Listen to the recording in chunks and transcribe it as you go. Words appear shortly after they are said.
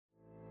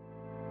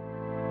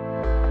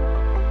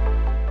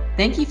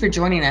Thank you for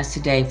joining us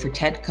today for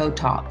TEDCO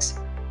Talks,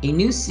 a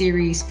new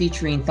series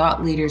featuring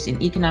thought leaders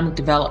in economic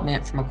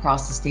development from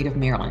across the state of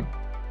Maryland.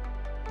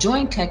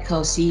 Join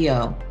TEDCO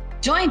CEO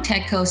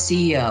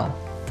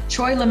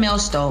Troy LaMelle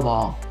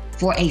Stovall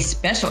for a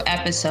special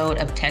episode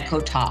of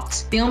TEDCO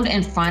Talks, filmed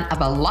in front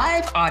of a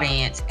live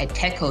audience at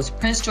TEDCO's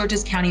Prince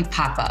George's County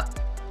pop-up.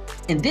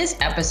 In this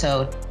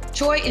episode,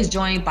 Troy is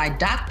joined by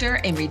Dr.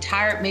 and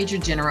retired Major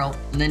General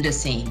Linda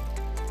Singh.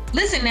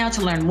 Listen now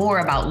to learn more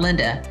about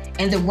Linda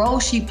and the role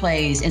she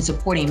plays in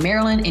supporting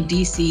Maryland and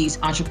DC's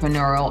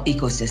entrepreneurial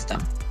ecosystem.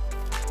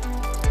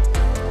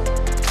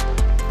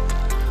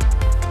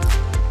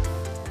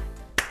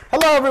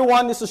 Hello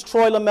everyone, this is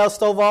Troy LaMelle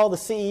Stovall, the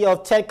CEO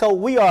of TEDCO.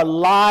 We are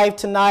live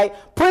tonight.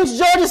 Prince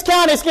George's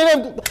County,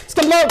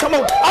 come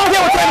on, I don't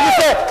care what time you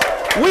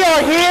said. We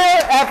are here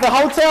at the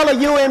hotel at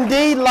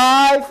UMD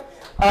live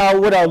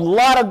with a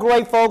lot of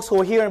great folks who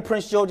are here in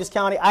Prince George's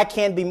County. I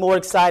can't be more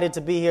excited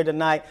to be here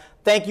tonight.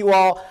 Thank you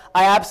all.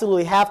 I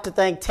absolutely have to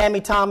thank Tammy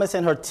Thomas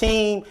and her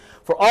team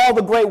for all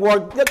the great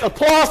work.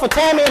 Applause for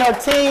Tammy and her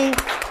team.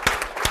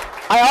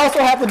 I also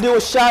have to do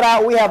a shout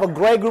out. We have a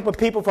great group of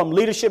people from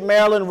Leadership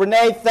Maryland.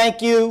 Renee,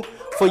 thank you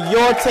for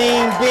your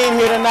team being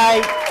here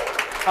tonight.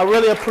 I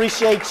really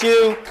appreciate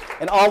you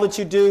and all that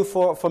you do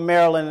for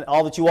Maryland and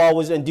all that you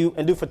always do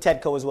for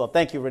TEDCO as well.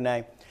 Thank you,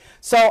 Renee.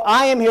 So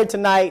I am here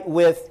tonight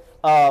with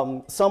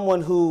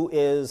someone who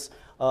is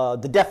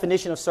the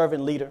definition of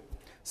servant leader.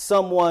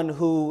 Someone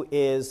who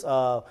is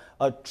a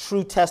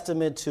true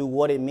testament to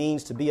what it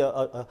means to be,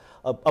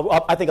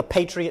 I think, a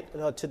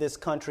patriot to this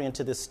country and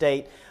to this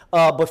state.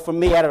 But for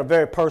me, at a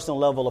very personal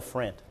level, a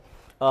friend.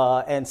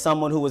 And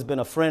someone who has been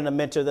a friend and a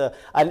mentor.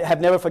 I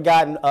have never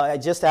forgotten,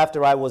 just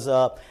after I was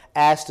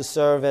asked to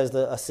serve as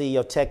the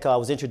CEO of TEDCO, I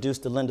was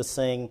introduced to Linda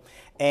Singh.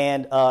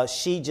 And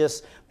she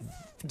just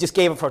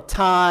gave of her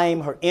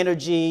time, her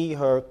energy,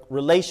 her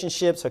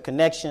relationships, her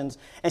connections,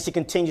 and she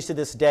continues to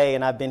this day,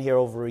 and I've been here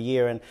over a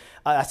year. And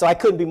so I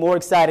couldn't be more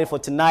excited for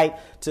tonight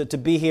to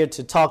be here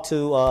to talk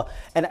to,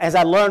 and as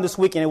I learned this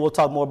weekend, and we'll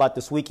talk more about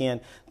this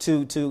weekend,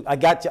 I think I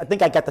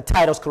got the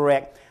titles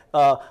correct,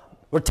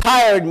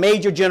 retired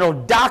Major General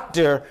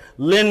Dr.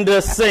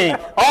 Linda Singh.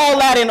 All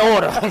that in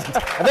order. I think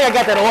I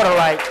got that order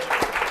right.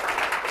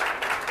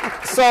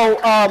 So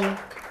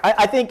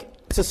I think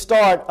to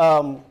start,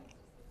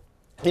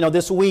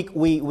 this week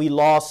we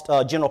lost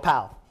General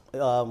Powell.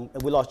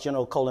 We lost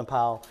General Colin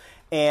Powell,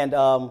 and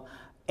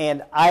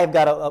I've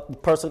got a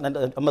person. And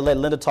I'm gonna let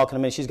Linda talk in a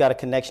minute. She's got a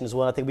connection as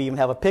well. I think we even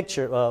have a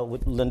picture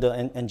with Linda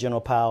and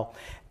General Powell.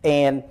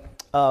 And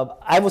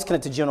I was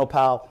connected to General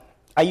Powell.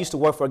 I used to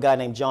work for a guy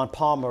named John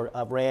Palmer.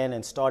 Ran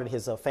and started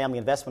his family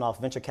investment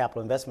office, venture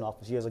capital investment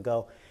office years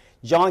ago.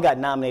 John got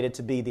nominated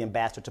to be the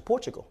ambassador to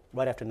Portugal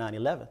right after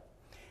 9/11.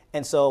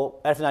 And so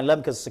after 9/11,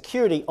 because of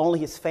security, only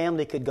his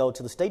family could go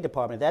to the State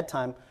Department. At that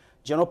time,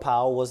 General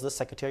Powell was the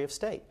Secretary of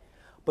State.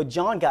 But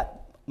John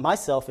got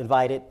myself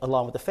invited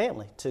along with the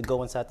family to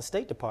go inside the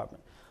State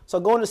Department. So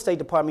going to the State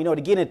Department,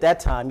 to get in at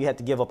that time, you had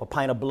to give up a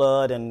pint of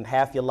blood and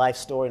half your life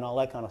story and all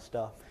that kind of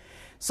stuff.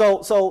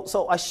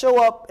 So I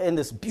show up in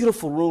this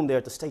beautiful room there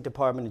at the State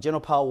Department, and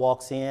General Powell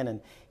walks in, and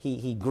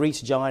he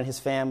greets John and his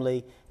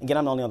family. Again,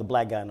 I'm the only other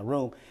black guy in the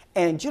room.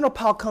 And General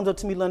Powell comes up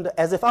to me, Linda,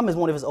 as if I'm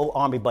one of his old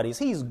Army buddies.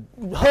 He's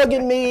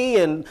hugging me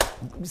and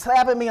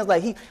slapping me.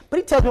 But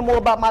he tells me more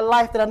about my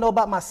life than I know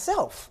about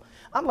myself.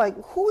 I'm like,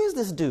 who is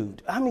this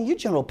dude? I mean, you're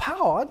General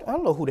Powell. I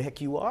don't know who the heck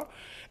you are.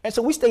 And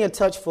so we stay in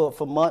touch for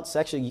months,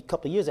 actually a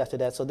couple of years after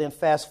that. So then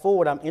fast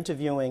forward, I'm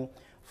interviewing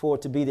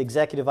to be the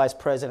executive vice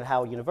president at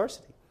Howard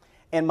University.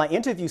 And my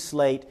interview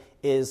slate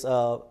is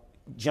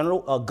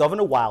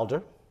Governor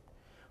Wilder,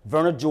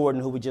 Verna Jordan,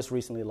 who we just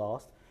recently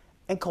lost,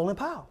 and Colin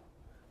Powell.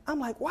 I'm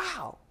like,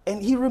 wow.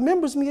 And he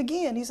remembers me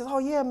again. He says, oh,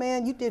 yeah,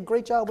 man, you did a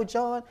great job with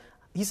John.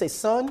 He says,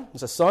 son. He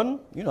says, son,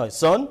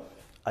 son,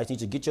 I need you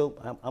to get your,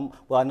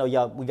 I know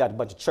y'all, we got a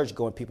bunch of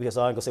church-going people here,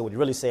 so I ain't going to say what he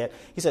really said.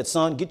 He said,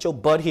 son, get your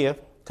butt here,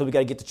 because we got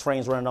to get the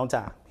trains running on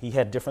time. He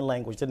had different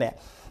language than that.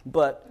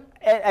 But,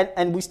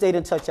 and we stayed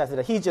in touch after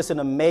that. He's just an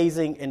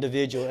amazing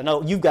individual. I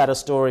know you've got a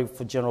story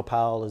for General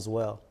Powell as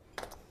well.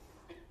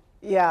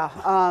 Yeah,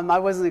 I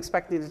wasn't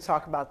expecting to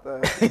talk about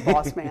the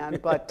boss man,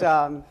 but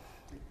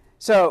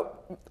so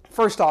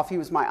first off, he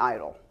was my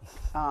idol.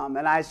 And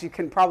as you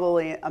can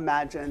probably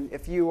imagine,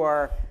 if you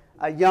are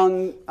a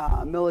young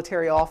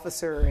military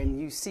officer and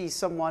you see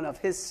someone of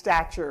his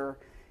stature,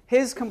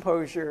 his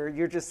composure,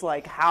 you're just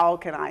like, how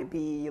can I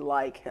be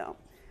like him?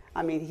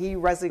 I mean, he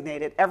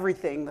resonated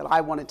everything that I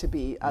wanted to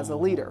be as a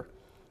leader.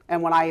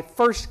 And when I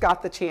first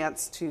got the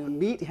chance to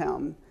meet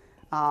him,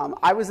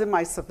 I was in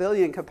my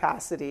civilian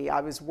capacity. I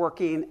was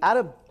working at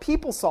a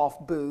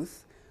PeopleSoft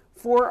booth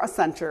for a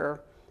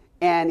center,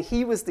 and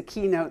he was the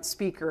keynote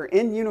speaker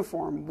in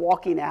uniform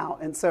walking out.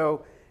 And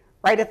so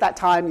right at that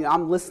time,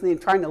 I'm listening,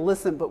 trying to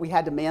listen, but we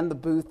had to man the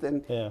booth,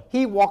 and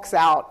he walks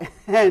out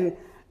and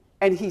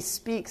he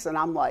speaks, and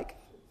I'm like,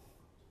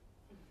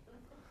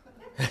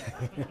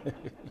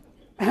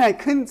 and I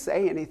couldn't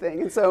say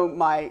anything. And so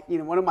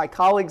one of my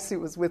colleagues who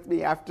was with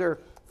me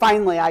after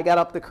finally I got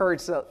up the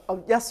courage to,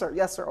 oh, yes,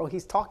 sir. Oh,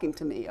 he's talking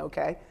to me,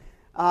 okay.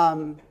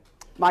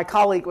 My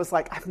colleague was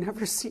like, I've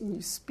never seen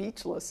you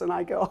speechless. And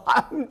I go,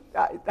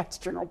 that's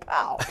General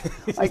Powell.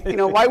 Like,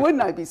 why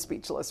wouldn't I be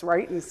speechless,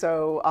 right? And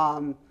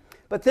so,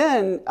 but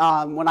then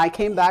when I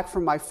came back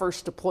from my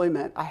first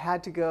deployment, I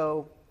had to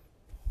go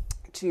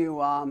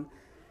to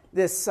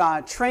this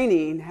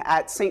training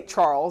at St.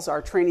 Charles,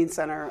 our training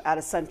center at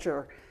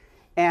Accenture.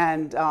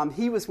 And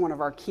he was one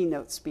of our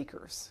keynote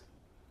speakers.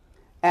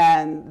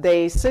 And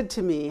they said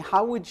to me,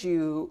 how would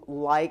you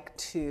like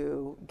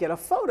to get a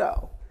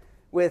photo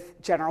with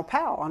General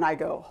Powell? And I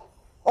go,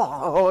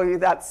 oh,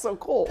 that's so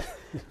cool.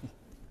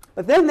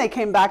 But then they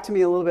came back to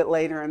me a little bit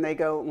later and they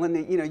go,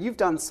 Linda, you've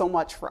done so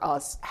much for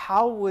us.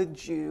 How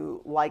would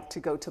you like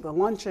to go to the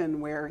luncheon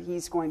where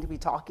he's going to be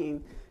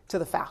talking to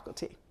the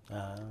faculty?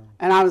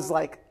 And I was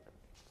like,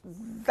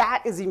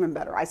 that is even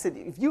better. I said,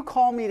 if you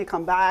call me to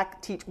come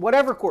back, teach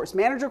whatever course,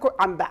 manager course,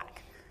 I'm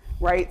back,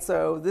 right?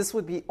 So this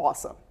would be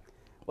awesome.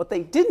 What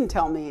they didn't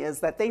tell me is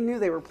that they knew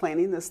they were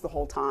planning this the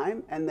whole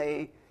time, and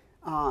they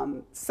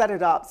set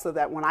it up so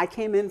that when I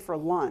came in for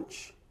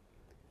lunch,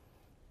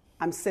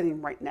 I'm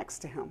sitting right next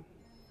to him.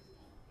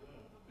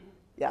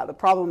 Yeah, the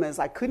problem is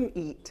I couldn't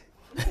eat.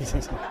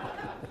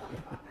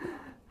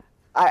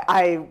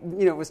 I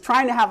was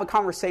trying to have a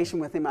conversation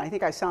with him, and I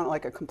think I sounded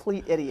like a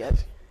complete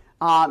idiot.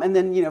 And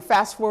then,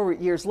 fast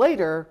forward years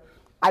later,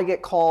 I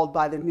get called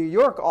by the New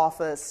York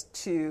office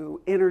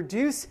to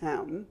introduce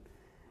him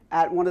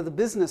at one of the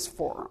business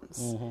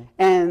forums. Mm-hmm.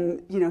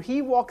 And,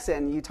 he walks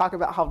in, you talk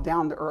about how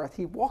down to earth,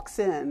 he walks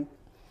in,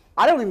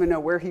 I don't even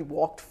know where he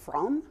walked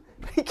from.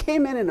 He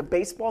came in a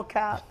baseball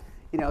cap,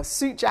 a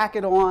suit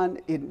jacket on,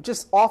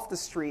 just off the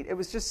street. It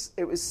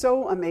was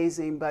so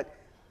amazing. But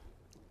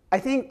I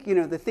think,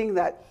 the thing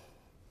that,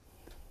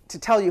 to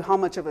tell you how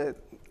much of a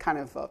kind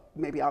of,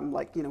 maybe I'm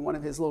like, one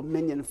of his little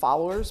minion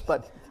followers,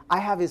 but I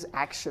have his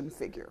action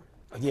figure.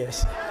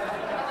 Yes.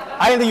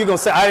 I didn't think you were going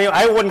to say,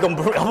 I wasn't going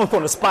to put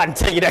on the spot and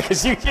tell you that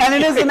because you. And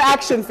it is an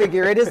action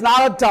figure. It is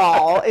not a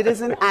doll. It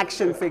is an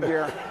action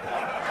figure.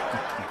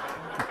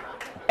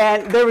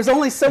 And there was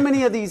only so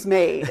many of these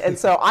made. And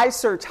so I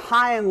searched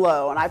high and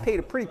low, and I paid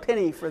a pretty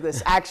penny for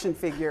this action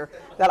figure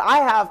that I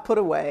have put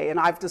away, and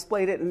I've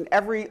displayed it in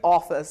every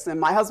office. And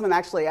my husband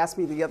actually asked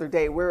me the other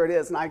day where it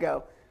is, and I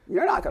go,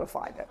 you're not going to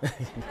find it.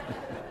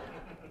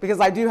 Because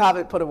I do have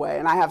it put away,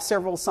 and I have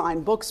several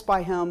signed books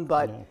by him,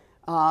 but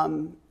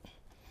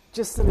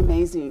just an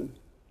amazing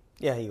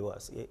he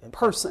was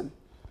person.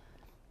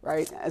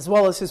 Right, as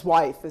well as his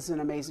wife is an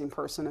amazing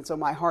person, and so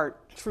my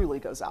heart truly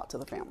goes out to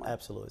the family.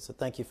 Absolutely. So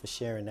thank you for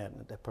sharing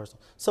that person.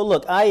 So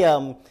look,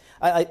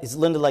 as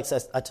Linda likes, I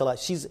tell her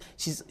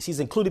she's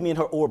included me in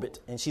her orbit,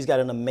 and she's got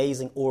an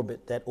amazing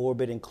orbit. That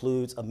orbit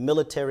includes a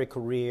military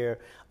career,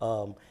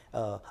 a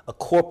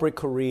corporate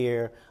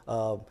career,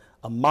 a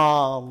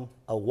mom,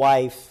 a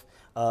wife,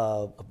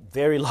 a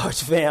very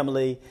large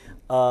family.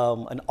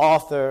 An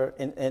author,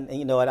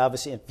 and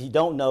obviously, if you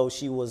don't know,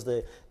 she was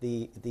the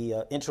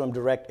interim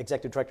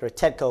executive director at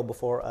TEDCO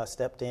before I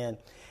stepped in,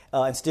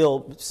 and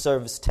still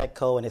serves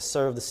TEDCO and has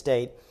served the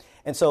state.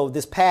 And so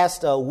this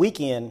past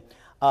weekend,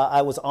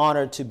 I was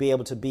honored to be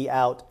able to be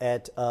out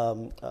at I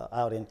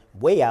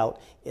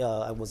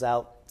was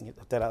out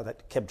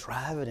that kept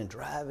driving in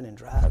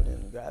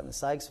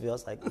Sykesville. I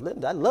was like,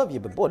 Linda, I love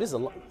you, but boy, this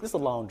is a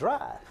long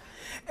drive,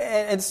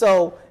 and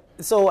so.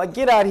 So I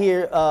get out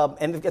here,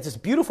 and we've got this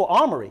beautiful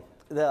armory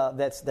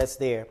that's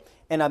there.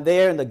 And I'm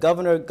there, and the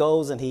governor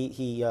goes, and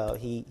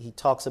he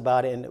talks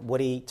about it. And what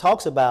he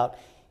talks about,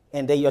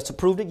 and they just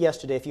approved it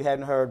yesterday, if you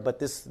hadn't heard, but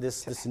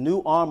this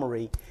new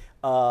armory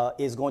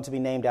is going to be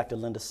named after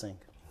Linda Singh.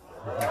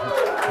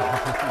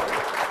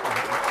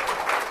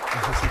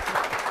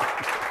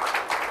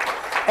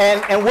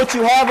 And what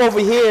you have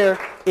over here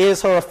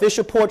is her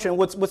official portrait. And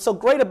what's so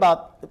great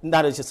about,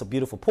 not as just a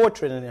beautiful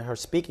portrait and her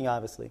speaking,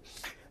 obviously,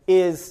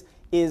 is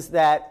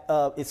that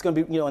it's going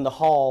to be in the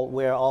hall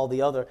where all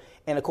the other,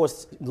 and of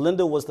course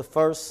Linda was the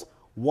first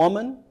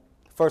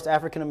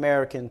African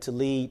American to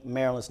lead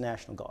Maryland's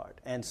National Guard,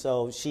 and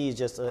so she's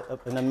just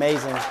an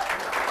amazing.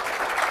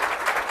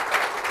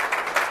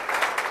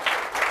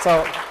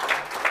 So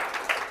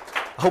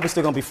I hope we're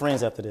still going to be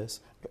friends after this.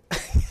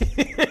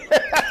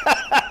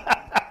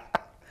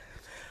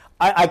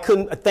 I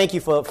couldn't thank you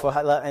for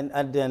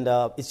and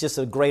it's just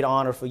a great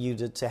honor for you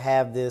to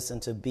have this and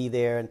to be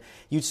there. And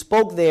you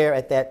spoke there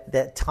at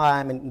that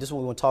time, and this is what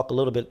we want to talk a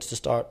little bit to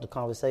start the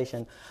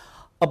conversation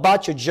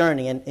about your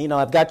journey. And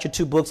I've got your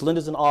two books.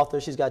 Linda's an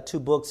author; she's got two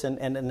books,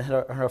 and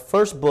her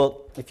first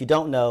book, if you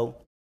don't know,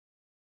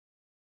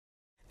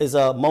 is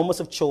Moments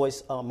of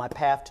Choice: My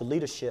Path to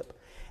Leadership.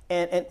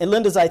 And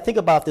Linda's, I think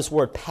about this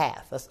word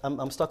path.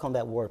 I'm stuck on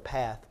that word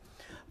path,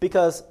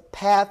 because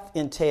path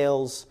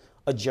entails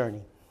a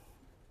journey.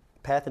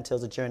 Path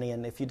entails a journey,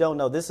 and if you don't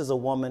know, this is a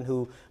woman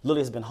who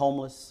literally has been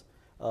homeless,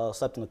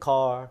 slept in the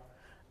car,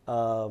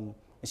 and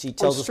she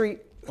tells us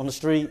on the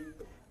street,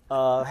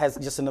 has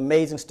just an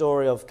amazing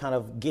story of kind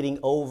of getting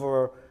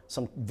over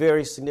some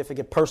very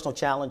significant personal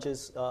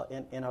challenges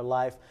in her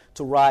life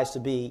to rise to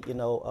be,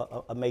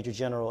 a major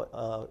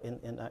general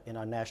in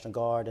our National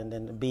Guard, and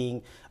then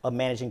being a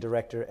managing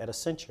director at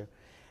Accenture.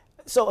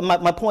 So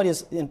my point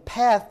is,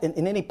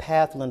 in any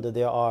path, Linda,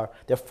 there are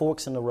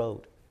forks in the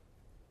road.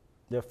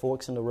 There are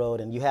forks in the road,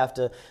 and you have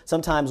to,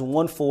 sometimes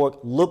one fork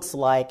looks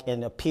like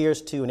and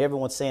appears to, and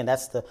everyone's saying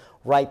that's the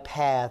right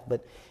path,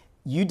 but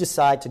you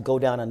decide to go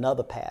down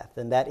another path,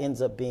 and that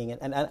ends up being,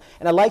 and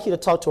I'd like you to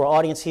talk to our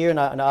audience here, and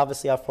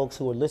obviously our folks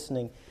who are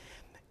listening,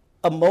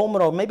 a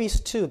moment, or maybe it's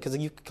two, because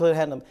you could have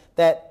had them,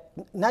 that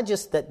not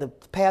just that the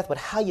path, but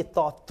how you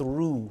thought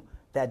through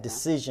that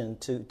decision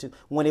to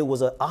when it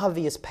was an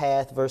obvious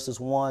path versus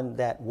one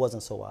that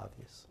wasn't so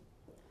obvious.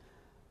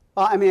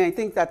 Well, I mean, I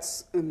think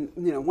that's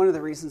one of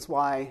the reasons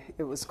why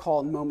it was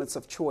called Moments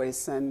of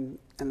Choice, and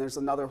there's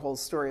another whole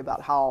story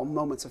about how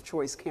Moments of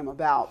Choice came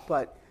about,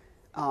 but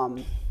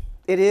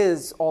it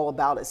is all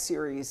about a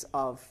series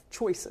of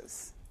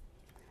choices.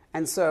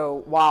 And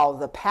so while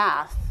the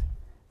path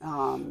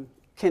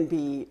can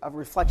be a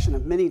reflection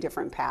of many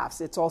different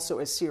paths, it's also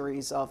a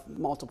series of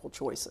multiple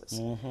choices.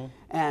 Mm-hmm.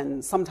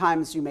 And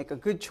sometimes you make a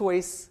good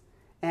choice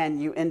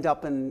and you end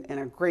up in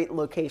a great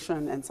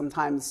location, and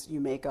sometimes you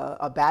make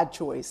a bad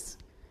choice.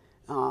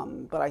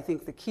 But I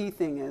think the key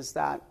thing is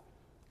that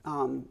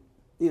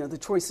the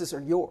choices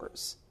are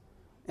yours.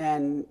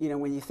 And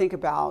when you think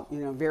about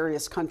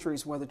various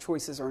countries where the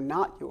choices are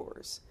not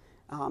yours,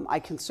 I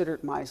consider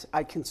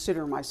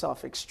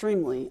myself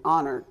extremely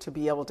honored to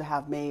be able to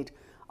have made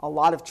a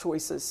lot of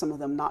choices, some of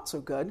them not so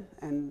good,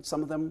 and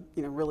some of them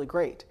really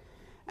great.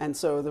 And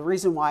so the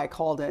reason why I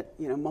called it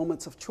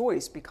Moments of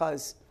Choice,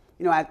 because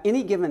at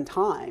any given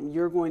time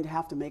you're going to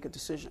have to make a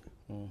decision,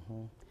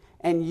 mm-hmm.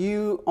 and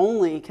you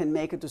only can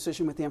make a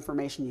decision with the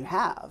information you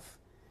have.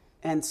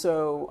 And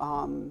so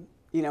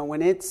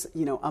when it's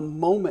a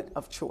moment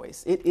of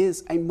choice, it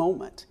is a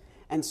moment.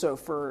 And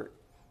so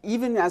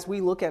even as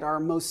we look at our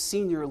most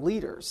senior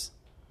leaders,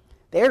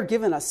 they're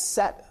given a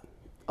set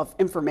of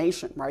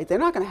information, right? They're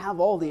not going to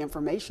have all the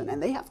information,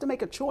 and they have to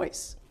make a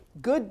choice,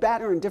 good,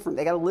 bad, or indifferent.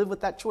 They got to live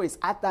with that choice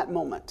at that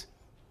moment.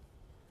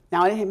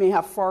 Now, it may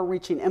have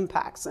far-reaching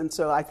impacts, and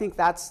so I think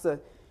that's the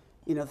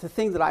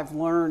thing that I've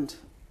learned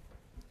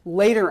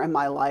later in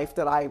my life,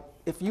 that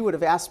if you would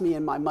have asked me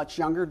in my much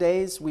younger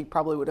days, we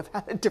probably would have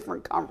had a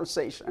different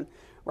conversation,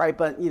 right?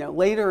 But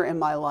later in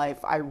my life,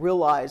 I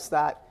realized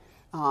that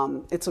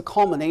it's a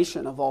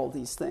culmination of all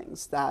these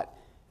things that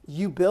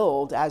you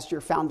build as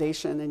your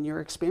foundation and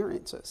your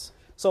experiences.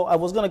 So I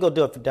was going to go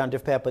down a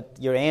different path, but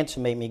your answer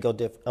made me go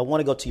different. I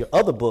want to go to your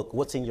other book,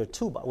 What's in Your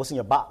Toolbox, What's in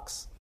Your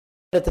Box.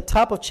 At the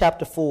top of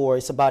chapter 4,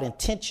 it's about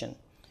intention.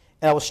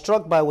 And I was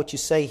struck by what you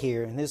say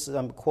here, and this is,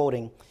 I'm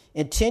quoting,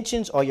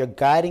 "Intentions are your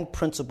guiding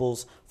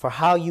principles for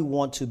how you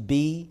want to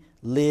be,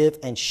 live,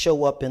 and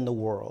show up in the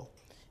world.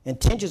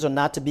 Intentions are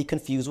not to be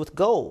confused with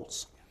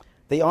goals.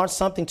 They aren't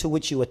something to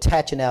which you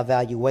attach an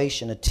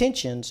evaluation.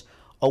 Intentions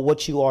are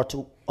what you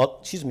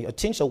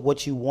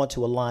want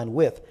to align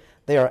with.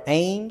 They are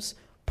aims,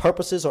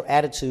 purposes, or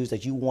attitudes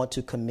that you want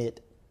to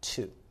commit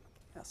to."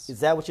 Yes. Is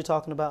that what you're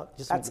talking about?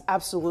 That's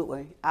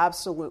absolutely.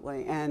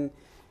 And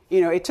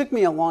it took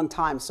me a long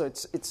time, so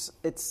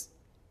it's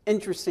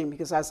interesting,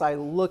 because as I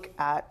look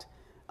at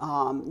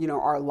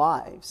our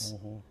lives,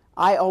 mm-hmm.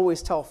 I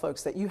always tell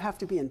folks that you have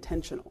to be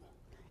intentional.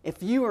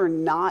 If you are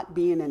not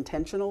being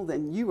intentional,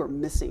 then you are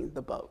missing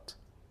the boat,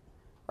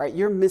 right?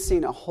 You're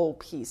missing a whole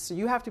piece. So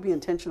you have to be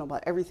intentional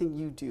about everything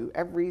you do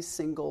every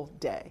single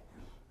day,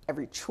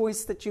 every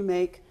choice that you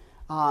make,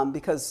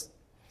 because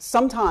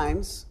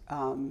sometimes,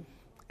 and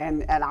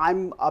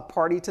I'm a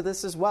party to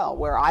this as well,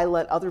 where I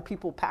let other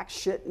people pack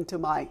shit into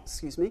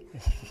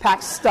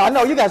pack stuff. I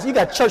know you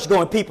got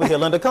church-going people here,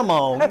 Linda. Come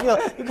on,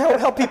 you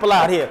help people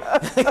out here.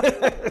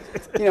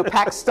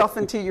 Pack stuff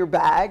into your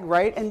bag,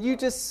 right? And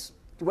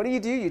what do?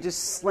 You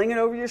just sling it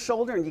over your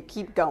shoulder and you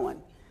keep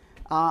going.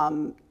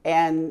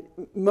 And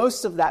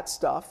most of that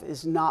stuff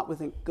is not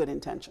with a good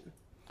intention.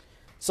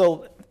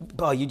 So,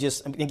 we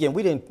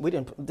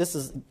didn't. This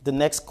is the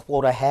next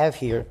quote I have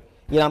here.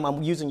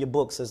 I'm using your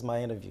books as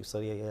my interview.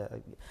 So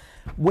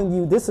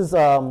this is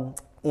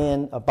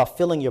about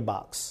filling your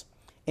box,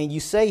 and you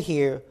say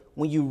here,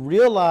 when you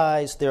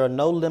realize there are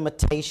no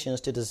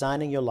limitations to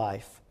designing your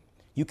life,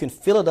 you can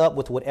fill it up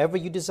with whatever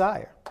you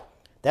desire.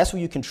 That's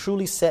where you can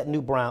truly set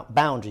new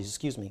boundaries.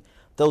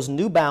 Those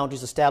new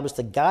boundaries establish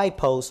the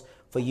guideposts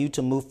for you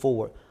to move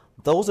forward.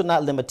 Those are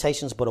not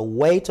limitations, but a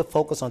way to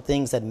focus on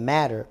things that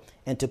matter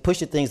and to push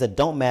the things that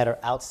don't matter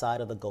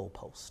outside of the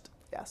goalpost.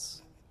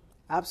 Yes,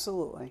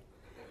 absolutely.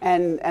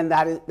 And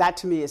that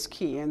to me is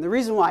key. And the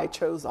reason why I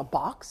chose a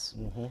box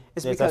mm-hmm.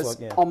 is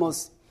because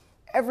almost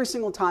every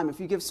single time,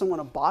 if you give someone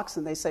a box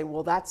and they say,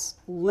 well, that's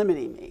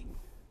limiting me.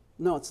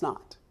 No, it's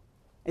not.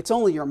 It's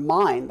only your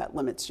mind that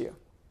limits you.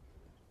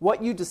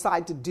 What you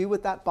decide to do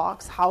with that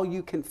box, how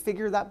you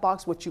configure that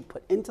box, what you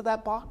put into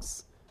that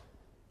box,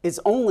 is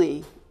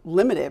only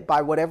limited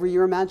by whatever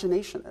your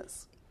imagination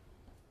is.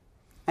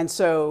 And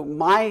so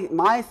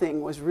my thing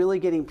was really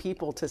getting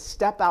people to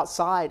step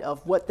outside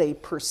of what they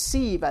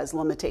perceive as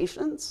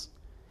limitations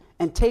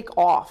and take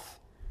off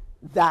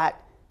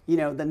that,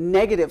 the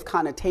negative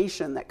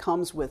connotation that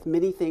comes with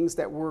many things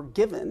that we're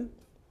given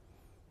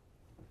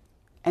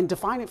and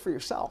define it for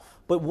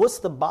yourself. But what's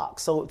the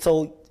box?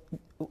 So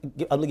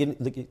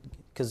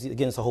because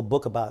again, it's a whole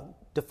book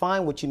about,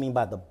 define what you mean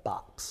by the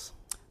box.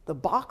 The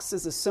box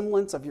is a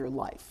semblance of your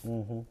life.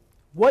 Mm-hmm.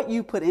 What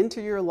you put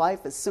into your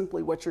life is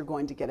simply what you're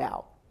going to get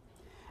out.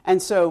 And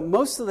so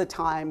most of the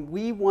time,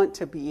 we want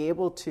to be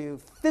able to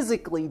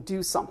physically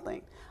do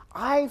something.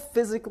 I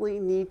physically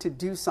need to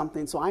do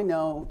something so I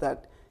know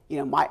that,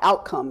 my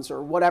outcomes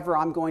or whatever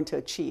I'm going to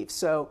achieve.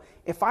 So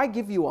if I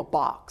give you a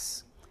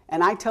box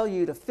and I tell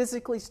you to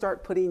physically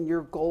start putting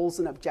your goals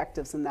and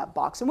objectives in that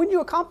box, and when you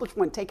accomplish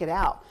one, take it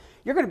out,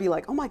 you're going to be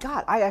like, oh my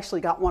God, I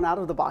actually got one out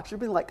of the box. You'll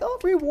be like, oh,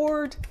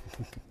 reward.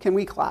 Can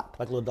we clap?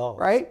 Like little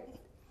dogs. Right?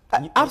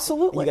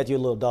 Absolutely. You got your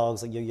little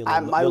dogs, your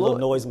little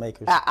noise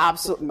makers.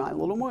 Absolutely, my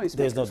little noise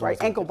makers, no right?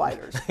 Ankle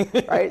biters,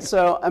 right?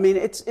 So, I mean,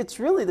 it's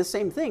really the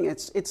same thing.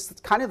 It's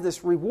kind of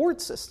this reward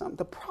system.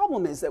 The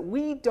problem is that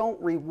we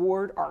don't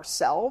reward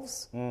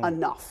ourselves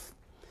enough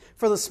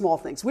for the small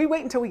things. We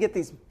wait until we get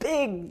these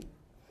big,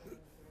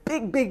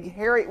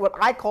 hairy, what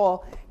I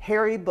call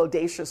hairy,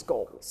 bodacious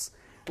goals,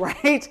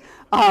 right?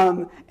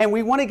 And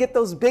we want to get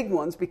those big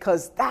ones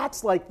because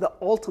that's like the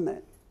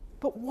ultimate.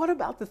 But what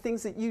about the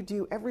things that you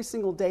do every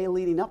single day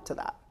leading up to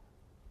that?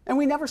 And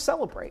we never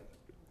celebrate.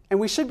 And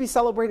we should be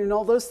celebrating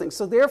all those things.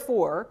 So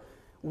therefore,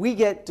 we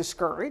get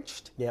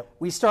discouraged. Yep.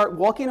 We start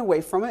walking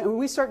away from it, and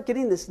we start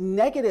getting this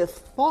negative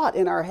thought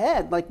in our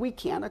head, like we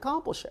can't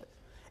accomplish it.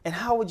 And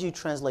how would you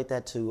translate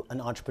that to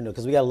an entrepreneur?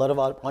 Because we got a lot of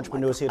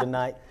entrepreneurs here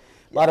tonight.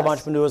 A lot of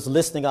entrepreneurs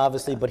listening,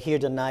 obviously, but here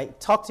tonight.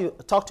 Talk to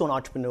an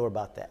entrepreneur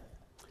about that.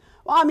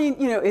 Well, I mean,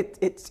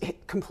 it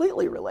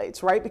completely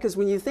relates, right? Because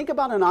when you think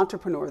about an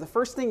entrepreneur, the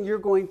first thing you're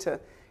going to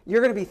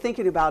be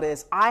thinking about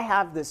is, I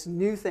have this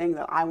new thing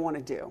that I want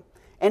to do,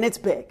 and it's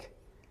big.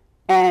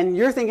 And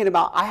you're thinking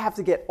about, I have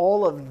to get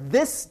all of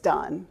this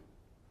done,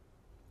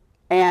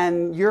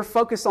 and you're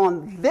focused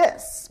on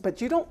this,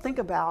 but you don't think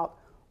about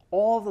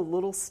all the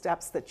little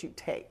steps that you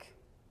take.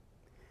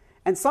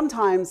 And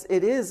sometimes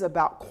it is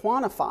about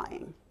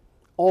quantifying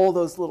all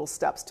those little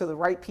steps to the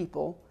right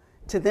people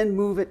to then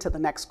move it to the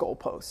next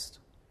goalpost,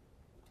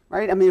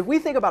 right? I mean, if we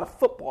think about a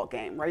football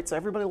game, right? So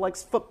everybody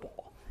likes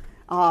football.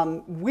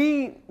 There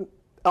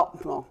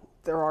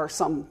are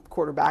some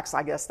quarterbacks,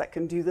 I guess, that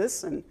can do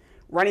this, and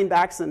running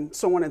backs and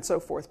so on and so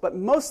forth. But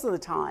most of the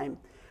time,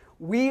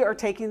 we are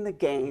taking the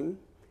game,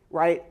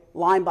 right,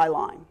 line by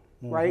line,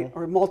 right,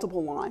 or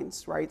multiple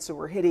lines, right? So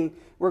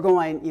we're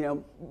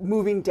going,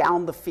 moving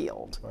down the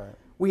field. Right.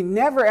 We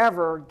never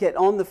ever get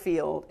on the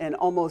field and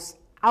almost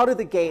out of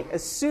the gate,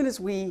 as soon as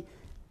we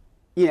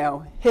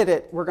hit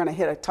it, we're going to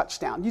hit a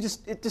touchdown.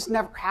 It just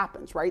never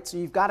happens, right? So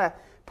you've got to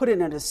put it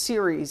in a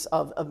series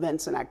of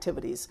events and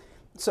activities.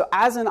 So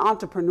as an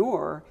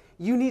entrepreneur,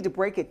 you need to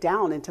break it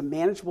down into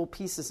manageable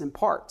pieces and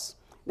parts.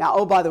 Now,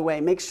 oh, by the way,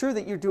 make sure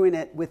that you're doing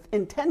it with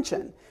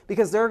intention,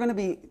 because there are going to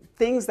be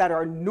things that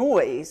are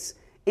noise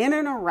in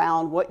and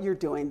around what you're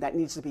doing that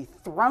needs to be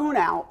thrown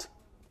out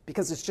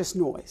because it's just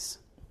noise.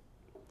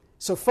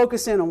 So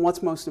focus in on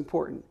what's most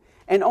important.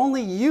 And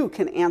only you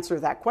can answer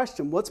that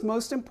question. What's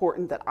most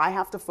important that I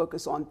have to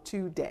focus on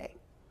today?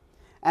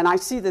 And I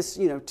see this,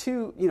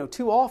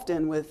 too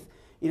often with,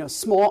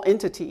 small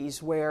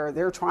entities where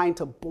they're trying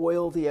to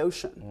boil the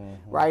ocean,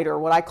 right? Or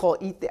what I call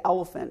eat the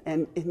elephant.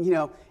 And,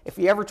 if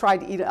you ever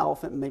tried to eat an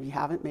elephant, maybe you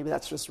haven't, maybe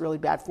that's just really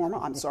bad form.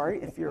 I'm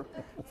sorry. If you're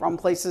from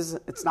places,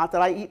 it's not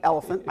that I eat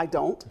elephant. I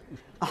don't.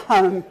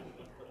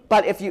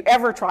 But if you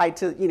ever tried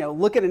to,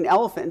 look at an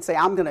elephant and say,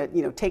 I'm going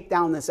to, take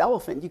down this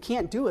elephant, you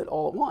can't do it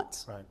all at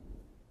once. Right.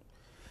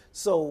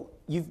 So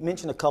you've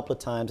mentioned a couple of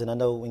times, and I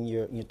know when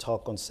you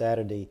talk on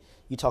Saturday,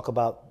 you talk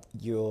about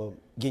your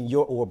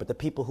orbit, the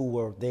people who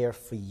were there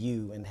for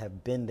you and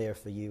have been there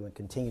for you and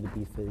continue to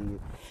be for you.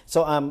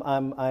 So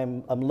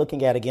I'm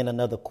looking at again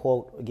another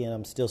quote. Again,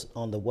 I'm still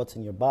on the what's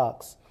in your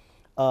box.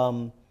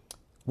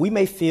 We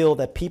may feel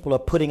that people are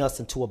putting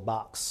us into a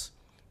box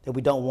that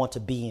we don't want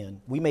to be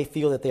in. We may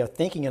feel that they are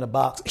thinking in a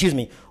box,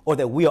 or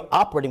that we are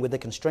operating with the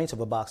constraints of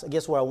a box. I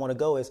guess where I want to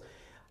go is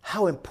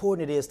how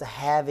important it is to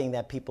having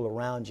that people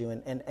around you,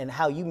 and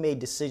how you made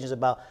decisions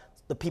about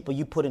the people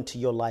you put into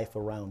your life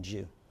around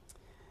you.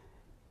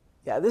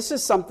 Yeah, this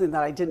is something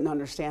that I didn't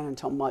understand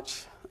until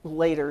much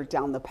later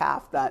down the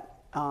path,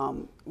 that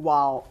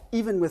while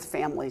even with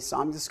family, so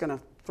I'm just going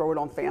to throw it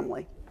on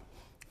family.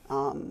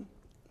 All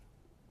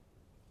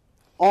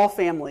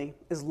family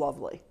is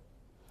lovely,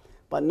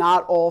 but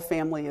not all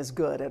family is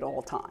good at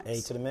all times.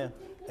 A to the man.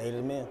 A to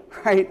the man.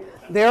 Right?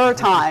 There are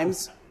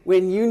times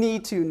when you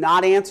need to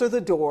not answer the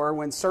door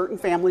when certain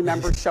family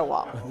members show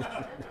up.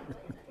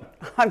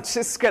 I'm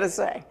just going to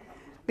say,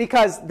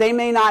 because they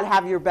may not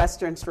have your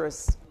best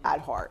interests at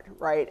heart,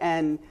 right?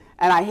 And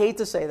I hate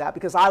to say that,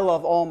 because I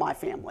love all my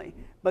family,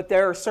 But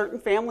there are certain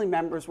family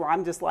members where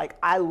I'm just like,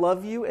 I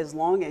love you as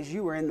long as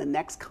you are in the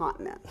next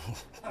continent.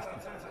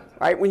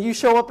 Right? When you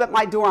show up at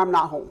my door, I'm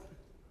not home.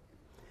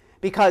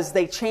 Because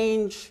they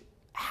change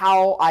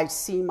how I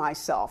see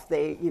myself.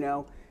 They,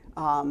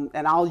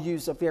 and I'll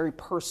use a very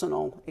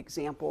personal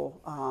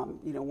example.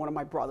 One of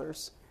my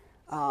brothers,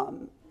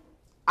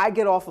 I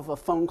get off of a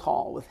phone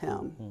call with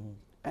him. Mm-hmm.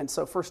 And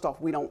so first off,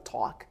 we don't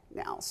talk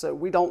now. So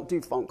we don't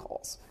do phone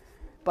calls.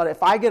 But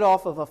if I get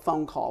off of a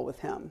phone call with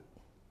him,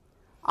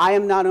 I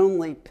am not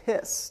only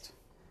pissed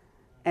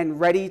and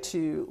ready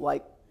to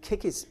like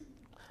kick his,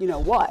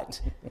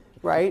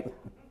 right?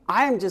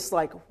 I am just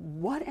like,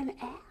 what an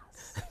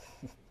ass.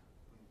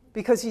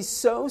 Because he's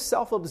so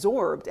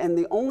self-absorbed, and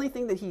the only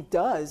thing that he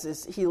does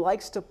is he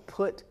likes to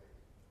put,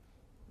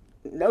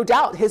 no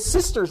doubt, his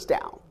sisters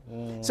down.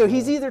 Mm. So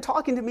he's either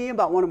talking to me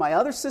about one of my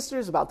other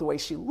sisters, about the way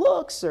she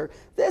looks or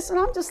this, and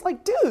I'm just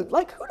like, dude,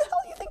 like, who the hell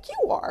do you think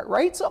you are,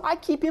 right? So I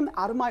keep him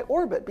out of my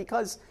orbit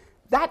because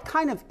that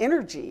kind of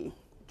energy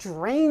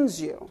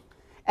drains you.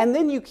 And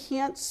then you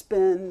can't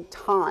spend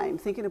time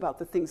thinking about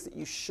the things that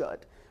you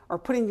should or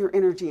putting your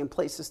energy in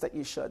places that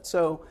you should.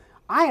 So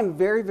I am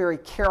very, very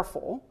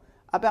careful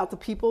about the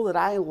people that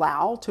I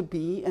allow to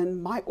be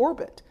in my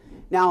orbit.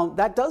 Now,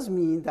 that does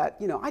mean that,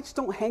 I just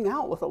don't hang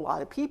out with a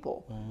lot of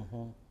people.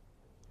 Mm-hmm.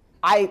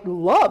 I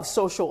love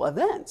social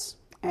events,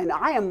 and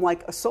I am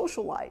like a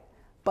socialite,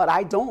 but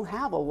I don't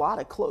have a lot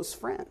of close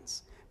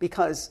friends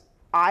because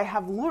I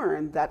have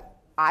learned that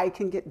I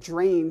can get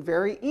drained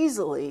very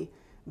easily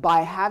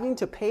by having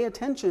to pay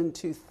attention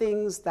to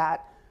things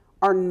that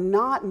are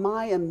not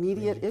my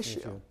immediate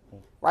issue,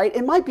 right?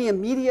 It might be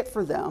immediate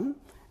for them,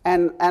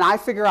 and I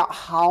figure out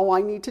how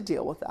I need to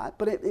deal with that,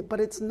 but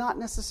it's not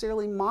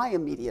necessarily my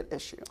immediate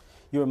issue.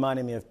 You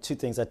reminded me of two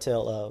things I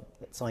tell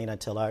Sonia and I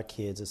tell our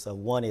kids.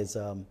 One is,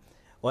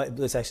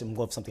 it's actually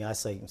more of something I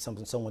say,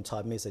 something someone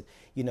taught me, is that,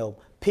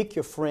 pick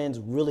your friends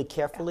really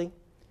carefully,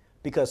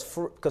 because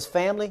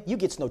family, you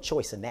get no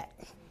choice in that.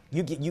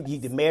 You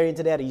get married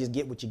into that, or you just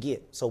get what you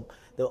get. So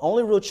the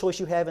only real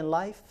choice you have in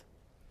life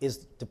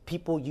is the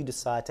people you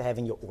decide to have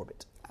in your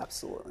orbit.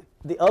 Absolutely.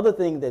 The other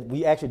thing that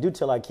we actually do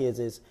tell our kids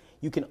is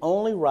you can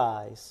only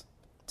rise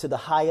to the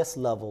highest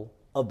level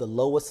of the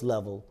lowest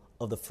level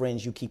of the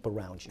friends you keep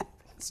around you.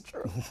 That's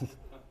true.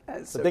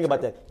 So think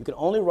about that. You can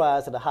only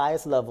rise to the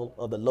highest level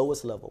of the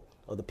lowest level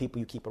of the people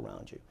you keep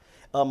around you.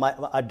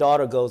 Our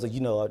daughter goes,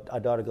 our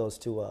daughter goes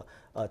to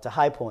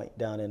High Point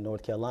down in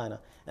North Carolina,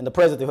 and the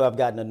president who I've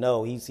gotten to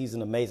know, he's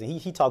an amazing.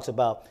 He talks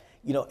about,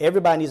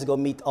 everybody needs to go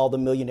meet all the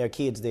millionaire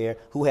kids there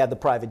who have the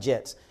private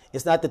jets.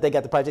 It's not that they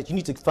got the private jets. You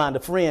need to find a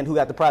friend who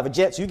got the private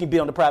jet so you can be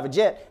on the private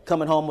jet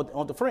coming home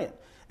on the friend.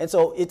 And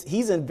so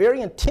he's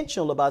very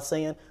intentional about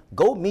saying,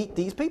 go meet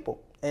these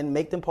people and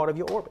make them part of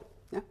your orbit.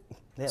 Yeah.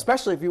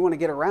 Especially if you want to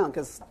get around,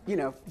 because,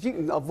 if you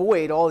can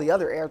avoid all the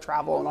other air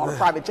travel and all the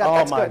private jet,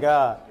 that's good. Oh, my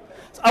God.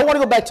 So I want to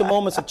go back to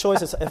moments of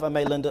choices, if I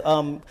may, Linda,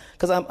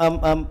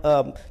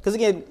 because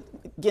again,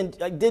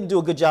 I didn't do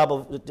a good job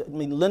of.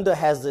 Linda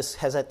has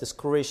had this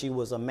career. She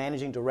was a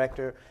managing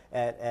director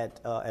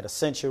at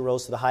Accenture,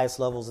 rose to the highest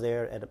levels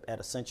there at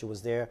Accenture.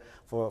 Was there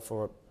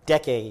for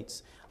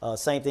decades.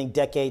 Same thing,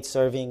 decades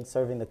serving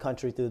the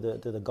country through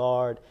the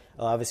Guard.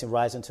 Obviously,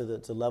 rising to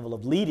the level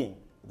of leading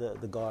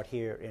the Guard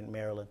here in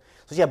Maryland.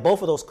 So she had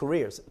both of those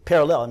careers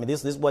parallel.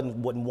 This wasn't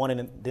one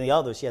and the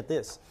other. She had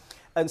this.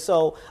 And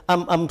so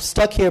I'm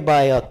stuck here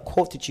by a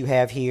quote that you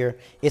have here.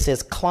 It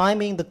says,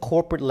 climbing the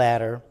corporate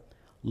ladder,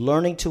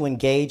 learning to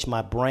engage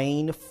my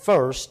brain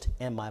first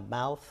and my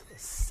mouth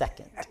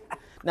second.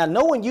 Now,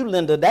 knowing you,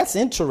 Linda, that's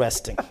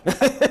interesting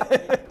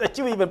that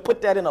you even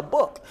put that in a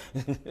book.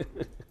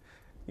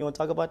 You want to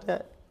talk about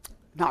that?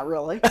 Not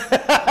really.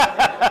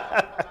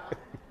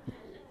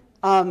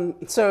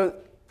 So,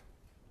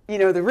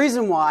 the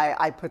reason why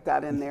I put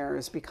that in there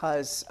is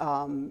because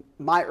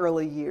my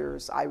early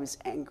years, I was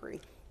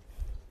angry.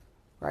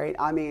 Right?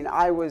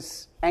 I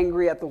was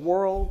angry at the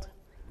world.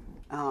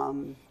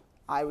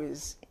 I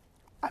was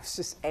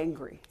just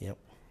angry. Yep.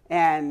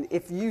 And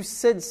if you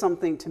said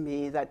something to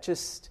me that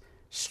just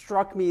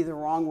struck me the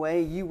wrong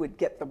way, you would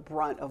get the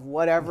brunt of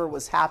whatever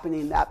was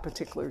happening that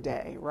particular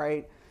day,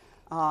 right?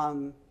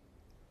 And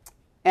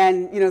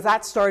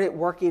that started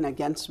working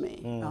against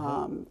me.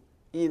 Mm-hmm.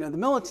 The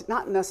military,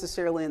 not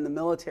necessarily in the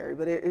military,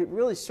 but it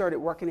really started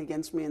working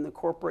against me in the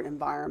corporate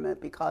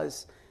environment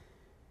because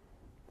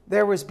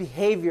there was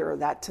behavior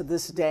that to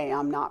this day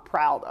I'm not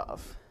proud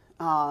of.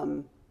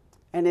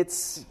 And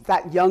it's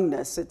that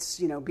youngness, it's,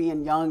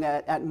 being young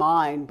at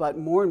mine, but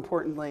more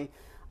importantly,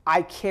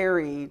 I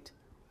carried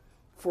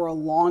for a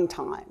long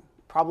time,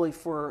 probably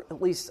for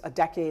at least a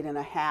decade and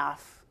a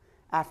half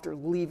after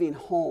leaving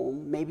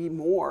home, maybe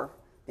more,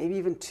 maybe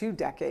even 2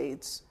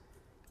 decades,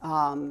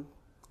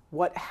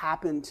 what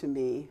happened to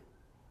me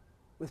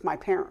with my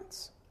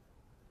parents.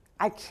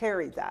 I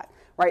carried that,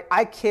 right?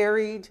 I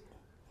carried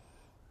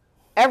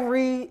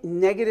every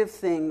negative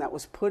thing that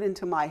was put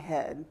into my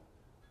head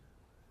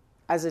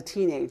as a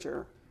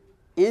teenager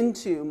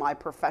into my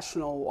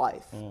professional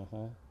life.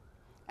 Mm-hmm.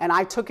 and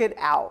I took it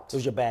out. It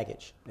was your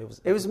baggage.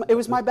 It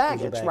was my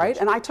baggage, right?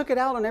 And I took it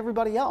out on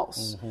everybody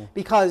else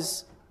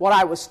because what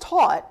I was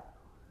taught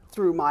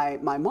through my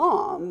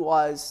mom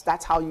was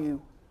that's how you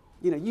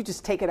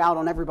just take it out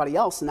on everybody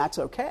else and that's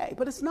okay,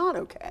 but it's not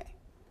okay.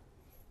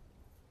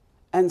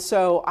 And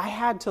so I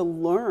had to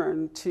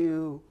learn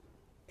to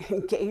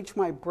engage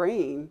my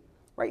brain,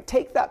 right?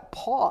 Take that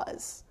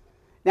pause.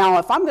 Now,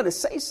 if I'm going to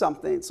say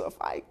something, so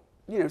if I,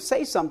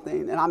 say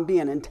something and I'm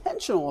being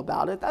intentional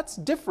about it, that's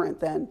different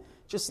than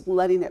just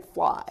letting it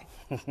fly,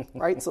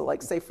 right? So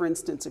like say, for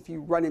instance, if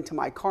you run into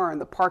my car in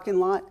the parking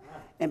lot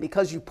and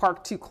because you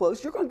parked too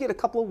close, you're going to get a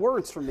couple of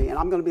words from me and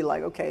I'm going to be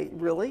like, okay,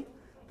 really?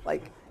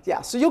 Like, yeah,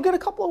 so you'll get a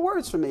couple of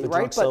words from me,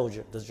 right?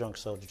 The drunk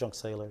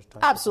sailor.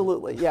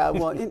 Absolutely, yeah.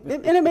 Well, and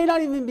it may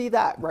not even be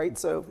that, right?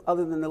 So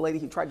other than the lady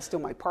who tried to steal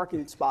my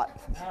parking spot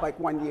like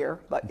one year,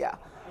 but yeah.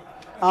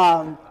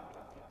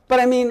 But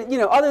I mean,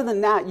 other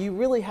than that, you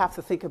really have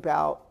to think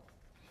about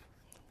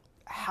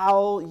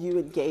how you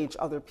engage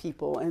other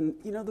people. And,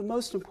 the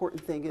most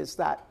important thing is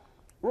that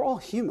we're all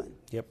human.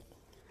 Yep.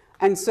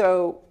 And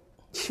so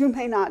you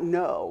may not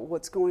know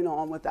what's going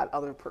on with that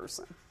other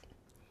person.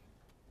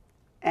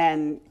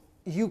 And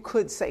you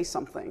could say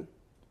something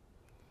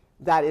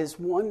that is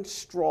one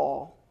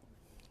straw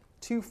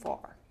too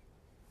far.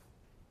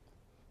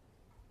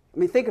 I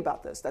mean, think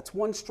about this. That's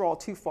one straw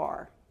too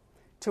far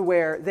to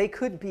where they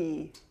could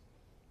be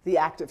the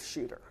active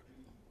shooter,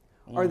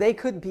 or they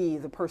could be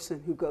the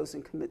person who goes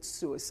and commits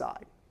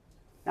suicide.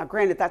 Now,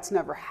 granted, that's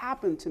never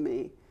happened to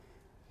me,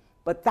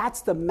 but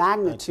that's the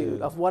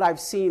magnitude of what I've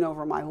seen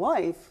over my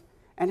life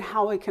and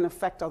how it can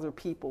affect other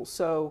people.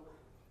 So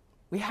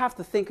we have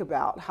to think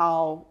about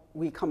how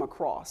we come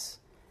across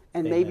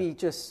and maybe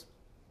just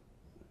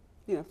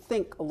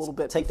think a little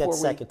bit. Take that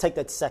second. Take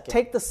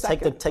the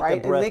second,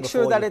 right? And make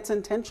sure that it's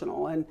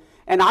intentional. And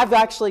I've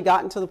actually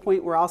gotten to the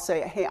point where I'll say,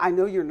 hey, I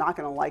know you're not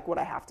going to like what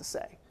I have to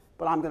say,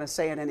 but I'm going to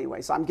say it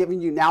anyway. So I'm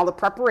giving you now the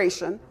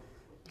preparation,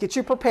 get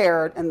you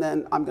prepared, and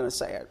then I'm going to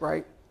say it,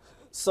 right?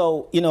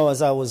 So,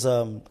 as I was,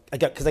 I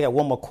got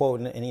one more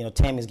quote, and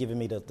Tammy's giving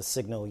me the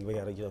signal, we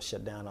got to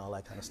shut down, all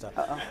that kind of stuff.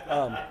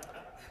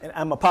 And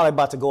I'm probably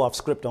about to go off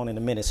script on in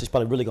a minute, so she's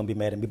probably really going to be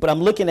mad at me. But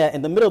I'm looking at,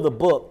 in the middle of the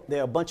book,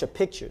 there are a bunch of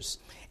pictures.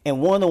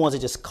 And one of the ones that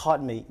just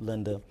caught me,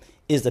 Linda,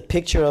 is the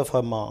picture of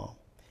her mom.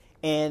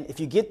 And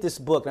if you get this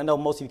book, I know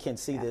most of you can't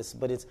see this,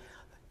 but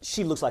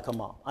she looks like her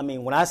mom. I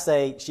mean, when I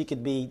say she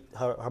could be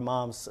her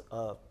mom's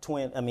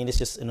twin, I mean, it's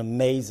just an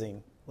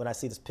amazing, when I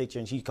see this picture,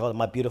 and she called it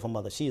my beautiful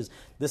mother.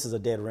 This is a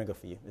dead ringer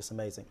for you. It's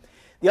amazing.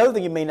 The other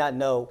thing you may not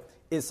know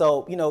is,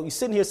 so, you're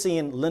sitting here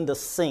seeing Linda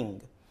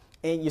Singh.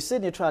 And you're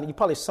sitting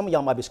there some of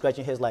y'all might be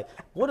scratching your heads like,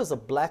 what is a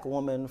black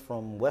woman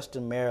from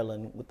Western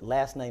Maryland with the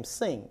last name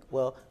Singh?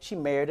 Well, she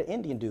married an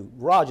Indian dude.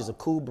 Raj is a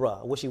cool bra.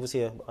 I wish he was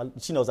here.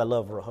 She knows I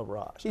love her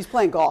Raj. She's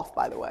playing golf,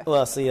 by the way.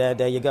 Well, see,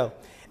 there you go.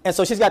 And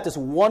so she's got this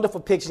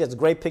wonderful picture. She has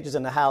great pictures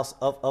in the house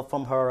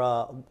from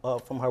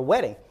her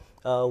wedding,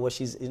 where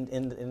she's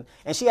in.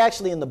 And she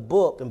actually in the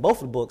book, in both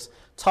of the books,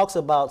 talks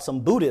about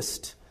some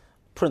Buddhist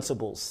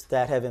principles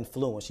that have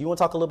influenced. You want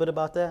to talk a little bit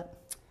about that?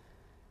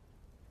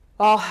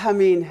 I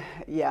mean,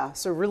 yeah.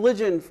 So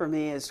religion for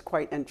me is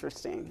quite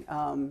interesting.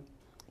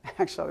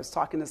 Actually, I was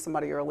talking to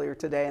somebody earlier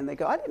today, and they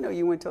go, "I didn't know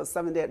you went to a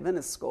Seventh-day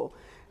Adventist school."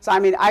 So I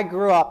mean, I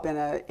grew up in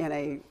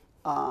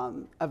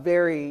a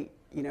very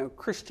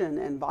Christian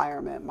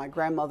environment. My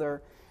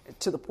grandmother,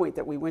 to the point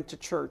that we went to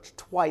church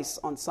twice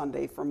on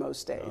Sunday for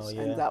most days,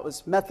 and that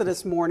was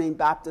Methodist morning,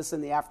 Baptist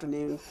in the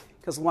afternoon.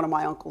 Because one of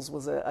my uncles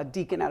was a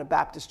deacon at a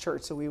Baptist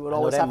church, so we would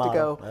always have to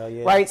go,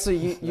 right? So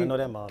you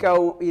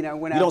go,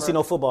 whenever. You don't see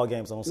no football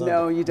games on Sunday.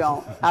 No, you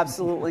don't.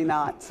 Absolutely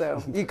not.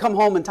 So you come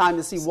home in time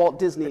to see Walt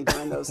Disney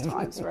during those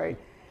times, right?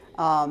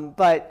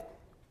 But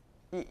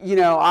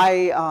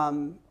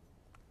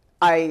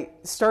I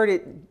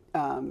started.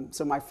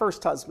 So my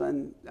first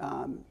husband,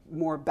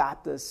 more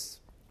Baptist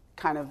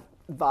kind of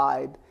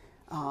vibe,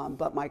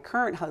 but my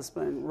current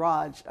husband,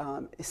 Raj,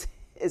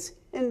 is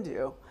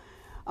Hindu.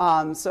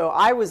 So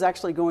I was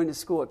actually going to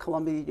school at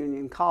Columbia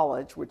Union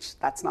College, which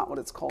that's not what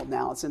it's called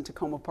now. It's in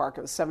Tacoma Park.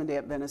 It was a Seventh-day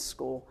Adventist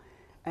school.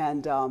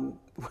 And when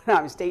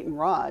I was dating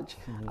Raj,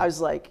 I was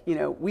like,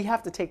 we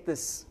have to take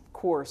this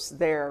course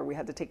there. We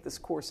had to take this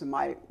course in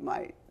my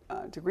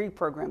degree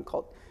program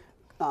called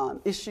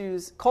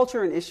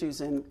Culture and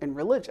Issues in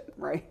Religion,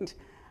 right?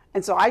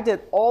 And so I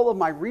did all of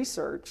my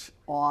research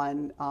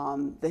on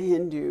the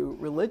Hindu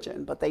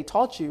religion, but they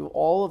taught you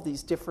all of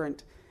these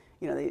different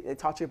they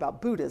taught you about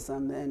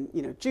Buddhism and,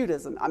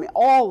 Judaism. I mean,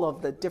 all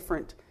of the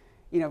different,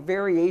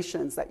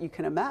 variations that you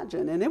can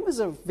imagine. And it was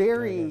a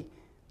very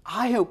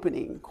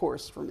eye-opening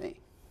course for me,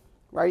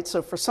 right?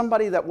 So for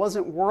somebody that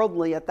wasn't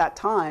worldly at that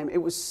time,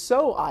 it was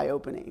so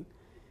eye-opening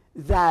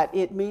that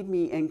it made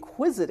me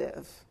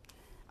inquisitive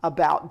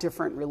about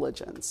different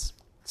religions.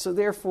 So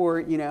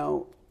therefore,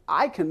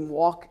 I can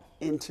walk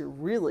into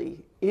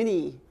really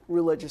any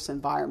religious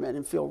environment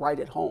and feel right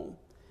at home.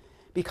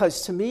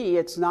 Because to me,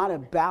 it's not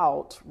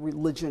about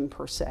religion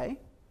per se.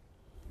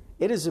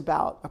 It is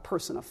about a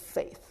person of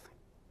faith.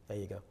 There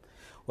you go.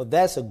 Well,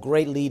 that's a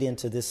great lead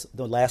into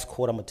the last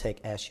quote I'm going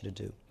to ask you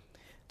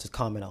to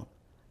comment on.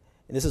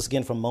 And this is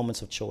again from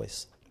Moments of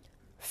Choice.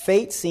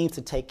 Fate seems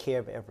to take care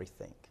of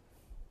everything.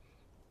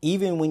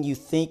 Even when you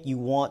think you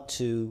want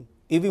to,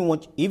 even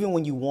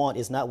when you want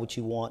is not what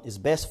you want is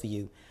best for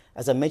you.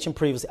 As I mentioned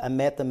previously, I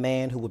met the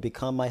man who would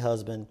become my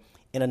husband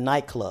in a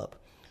nightclub.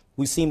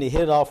 We seemed to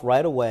hit it off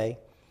right away.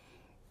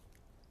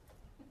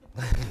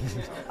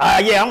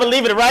 Yeah, I'm going to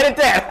leave it right at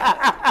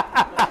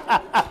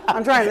that.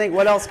 I'm trying to think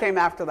what else came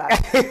after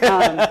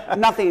that.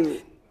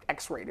 Nothing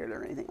X-rated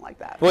or anything like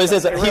that. Well, it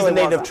says really he's a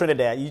native wasn't. of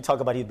Trinidad. You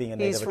talk about he being a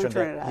native He's of from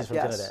Trinidad. He's from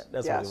yes. Trinidad.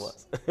 That's Yes.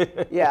 what he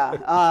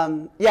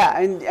was. Yeah,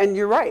 and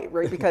you're right,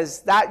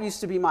 because that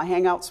used to be my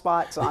hangout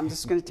spot. So I'm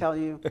just going to tell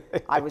you,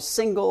 I was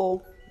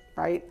single,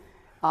 right,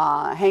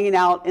 hanging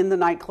out in the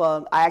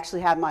nightclub. I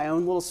actually had my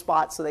own little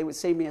spot, so they would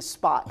save me a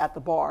spot at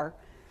the bar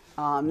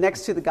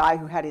next to the guy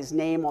who had his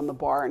name on the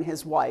bar and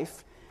his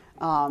wife.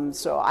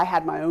 So I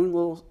had my own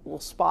little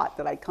spot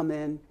that I'd come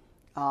in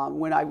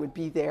when I would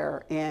be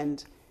there,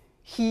 and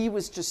he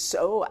was just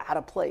so out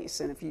of place.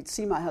 And if you'd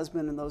see my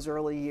husband in those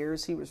early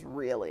years, he was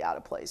really out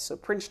of place. So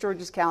Prince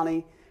George's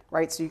County,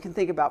 right? So you can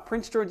think about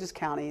Prince George's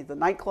County. The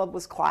nightclub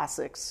was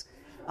Classics.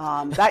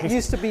 That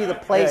used to be the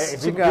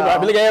place to go.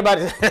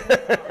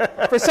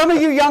 For some of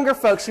you younger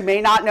folks, you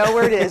may not know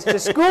where it is.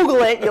 Just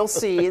Google it. You'll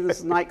see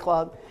this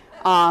nightclub.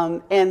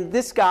 And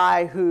this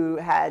guy who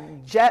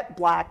had jet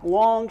black,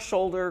 long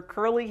shoulder,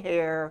 curly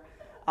hair,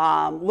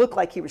 looked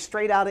like he was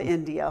straight out of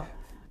India.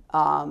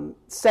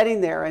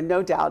 Sitting there, and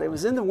no doubt it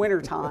was in the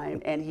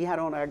wintertime, and he had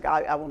on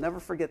I will never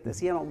forget this,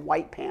 he had on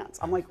white pants.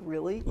 I'm like,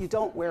 really? You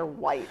don't wear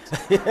white?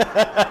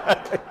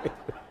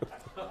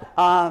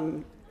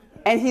 And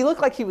he looked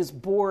like he was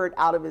bored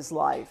out of his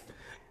life.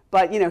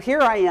 But,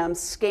 here I am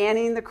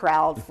scanning the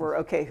crowd for,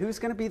 okay, who's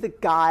going to be the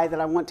guy that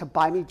I want to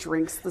buy me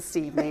drinks this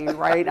evening,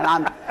 right? And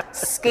I'm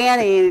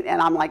scanning, and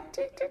I'm like,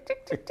 tick, tick,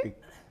 tick, tick, tick,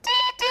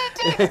 tick,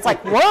 tick. It's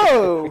like,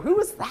 whoa, who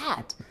was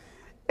that?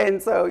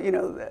 And so,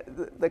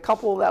 the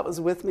couple that was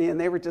with me, and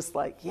they were just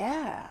like,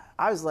 yeah.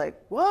 I was like,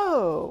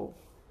 whoa.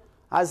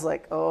 I was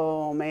like,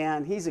 oh,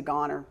 man, he's a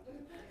goner.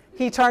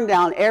 He turned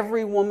down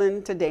every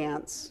woman to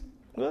dance.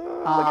 Look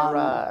at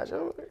Raj.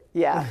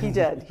 Yeah, he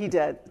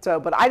did. So,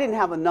 but I didn't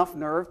have enough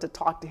nerve to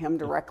talk to him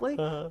directly.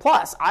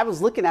 Plus, I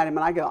was looking at him,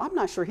 and I go, I'm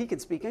not sure he could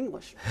speak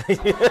English.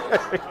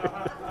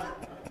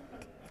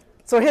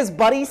 So his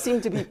buddy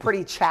seemed to be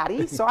pretty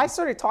chatty. So I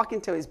started talking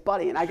to his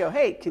buddy, and I go,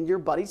 hey, can your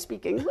buddy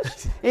speak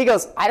English? And he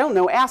goes, I don't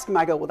know, ask him.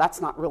 I go, well, that's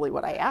not really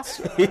what I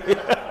asked you.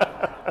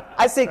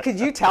 I said, could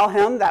you tell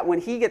him that when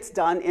he gets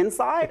done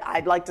inside,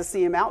 I'd like to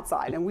see him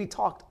outside? And we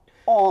talked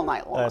all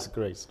night long. That's a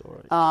great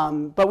story.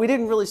 But we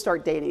didn't really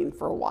start dating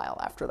for a while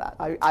after that.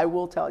 I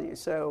will tell you.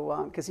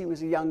 So, because he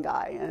was a young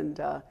guy,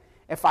 and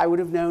if I would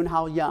have known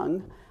how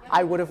young,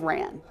 I would have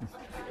ran.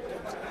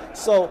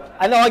 So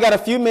I know I got a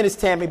few minutes,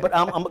 Tammy, but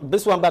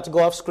this is where I'm about to go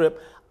off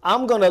script.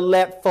 I'm going to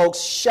let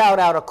folks shout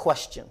out a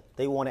question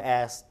they want to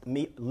ask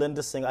me,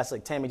 Linda Singh. I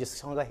said, Tammy,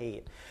 just go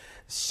ahead.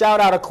 Shout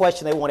out a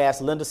question they want to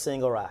ask Linda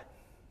Singh or I.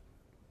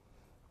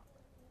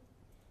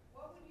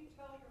 What would you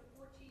tell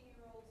your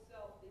 14-year-old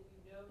self that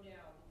you know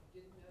now that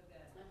you didn't know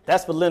then?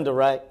 That's for Linda,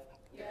 right?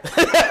 Yeah.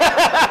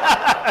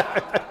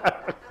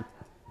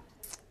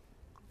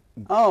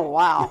 Oh,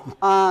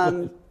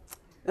 wow.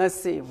 Let's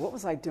see, what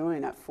was I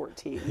doing at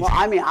 14? Well,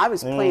 I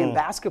was playing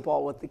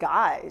basketball with the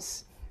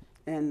guys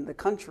in the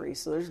country,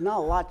 so there's not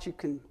a lot you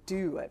can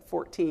do at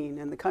 14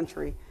 in the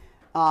country.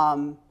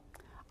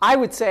 I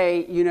would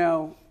say,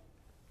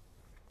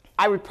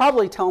 I would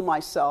probably tell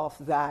myself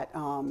that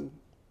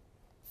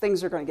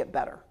things are going to get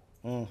better,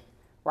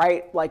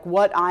 right? Like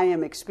what I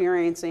am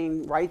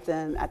experiencing right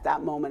then at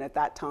that moment, at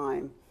that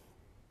time,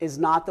 is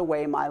not the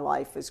way my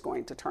life is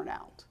going to turn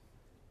out.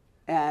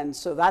 And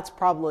so that's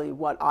probably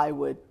what I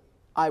would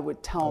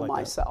tell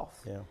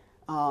myself. Yeah.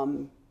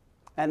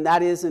 And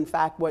that is, in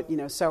fact, what,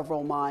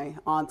 several of my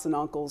aunts and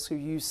uncles who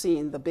you've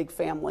seen, the big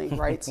family,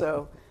 right?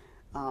 So,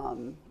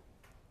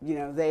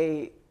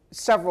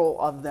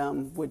 several of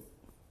them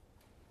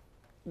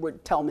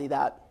would tell me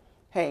that,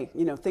 hey,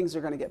 things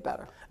are going to get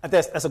better.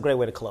 That's a great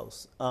way to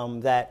close.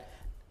 That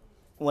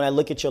when I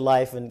look at your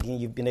life, and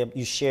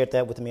you shared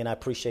that with me, and I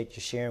appreciate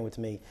you sharing with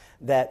me,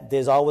 that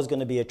there's always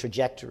going to be a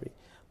trajectory.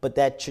 But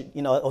that,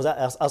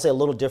 I'll say a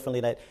little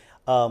differently, that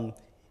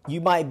you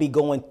might be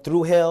going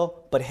through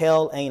hell, but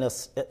hell ain't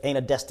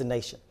a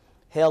destination.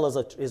 Hell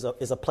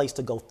is a place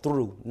to go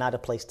through, not a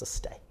place to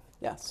stay.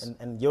 Yes.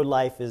 And your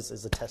life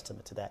is a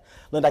testament to that.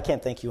 Linda, I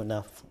can't thank you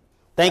enough.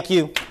 Thank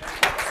you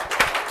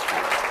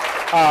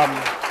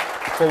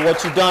for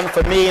what you've done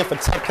for me and for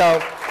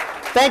TEDCO.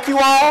 Thank you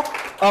all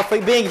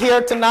for being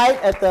here tonight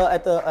at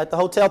the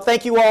hotel.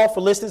 Thank you all for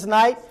listening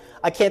tonight.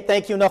 I can't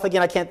thank you enough.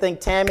 Again, I can't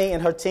thank Tammy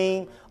and her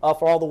team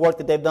for all the work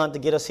that they've done to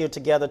get us here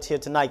together here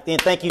tonight. Then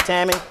thank you,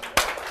 Tammy.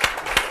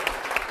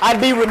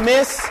 I'd be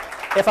remiss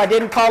if I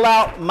didn't call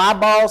out my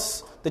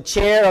boss, the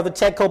chair of the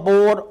TEDCO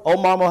board,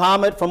 Omar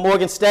Mohammed from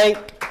Morgan State.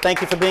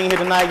 Thank you for being here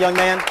tonight, young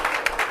man.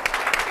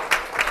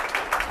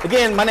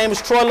 Again, my name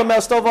is Troy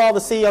Lamel-Stovall, the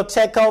CEO of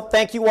TEDCO.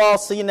 Thank you all.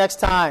 See you next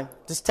time.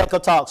 This is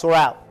TEDCO Talks. We're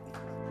out.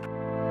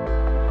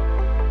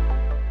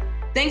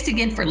 Thanks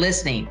again for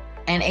listening,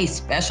 and a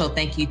special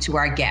thank you to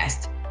our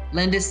guest,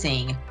 Linda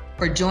Singh,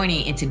 for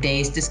joining in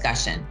today's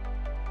discussion.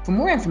 For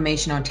more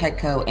information on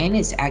TEDCO and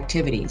its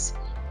activities,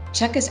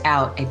 check us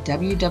out at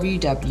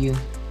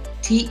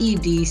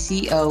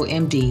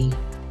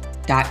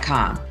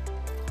www.tedcomd.com.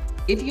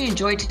 If you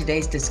enjoyed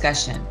today's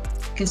discussion,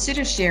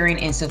 consider sharing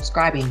and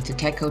subscribing to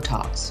TEDCO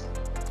Talks.